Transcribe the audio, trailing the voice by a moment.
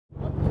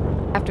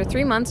After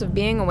 3 months of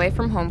being away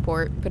from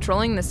homeport,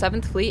 patrolling the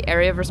 7th Fleet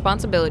Area of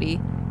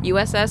Responsibility,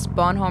 USS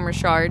Bonhomme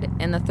Richard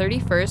and the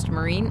 31st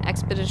Marine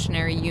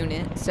Expeditionary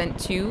Unit sent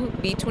 2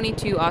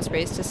 V-22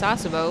 Ospreys to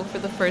Sasebo for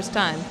the first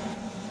time.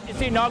 It's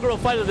the inaugural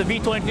flight of the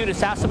V-22 to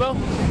Sasebo,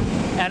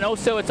 and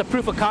also it's a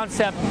proof of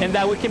concept in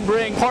that we can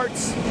bring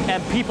parts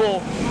and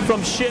people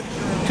from ship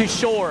to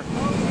shore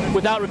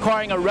without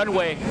requiring a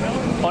runway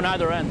on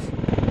either end.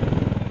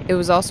 It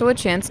was also a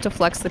chance to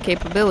flex the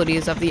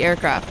capabilities of the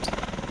aircraft.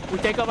 We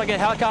take off like a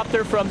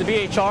helicopter from the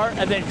VHR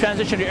and then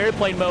transition to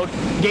airplane mode,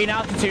 gain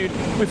altitude.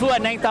 We flew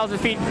at 9,000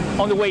 feet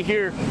on the way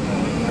here,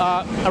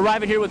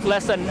 arriving here with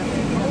less than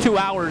 2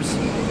 hours,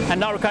 and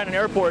now we're kind of an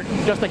airport,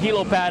 just a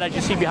helo pad as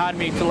you see behind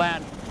me to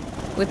land.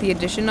 With the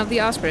addition of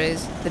the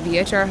Ospreys, the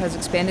VHR has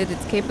expanded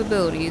its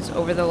capabilities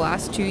over the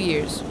last 2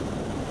 years.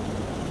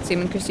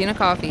 Seaman Christina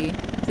Coffey,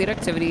 Fleet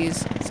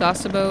Activities,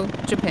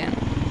 Sasebo, Japan.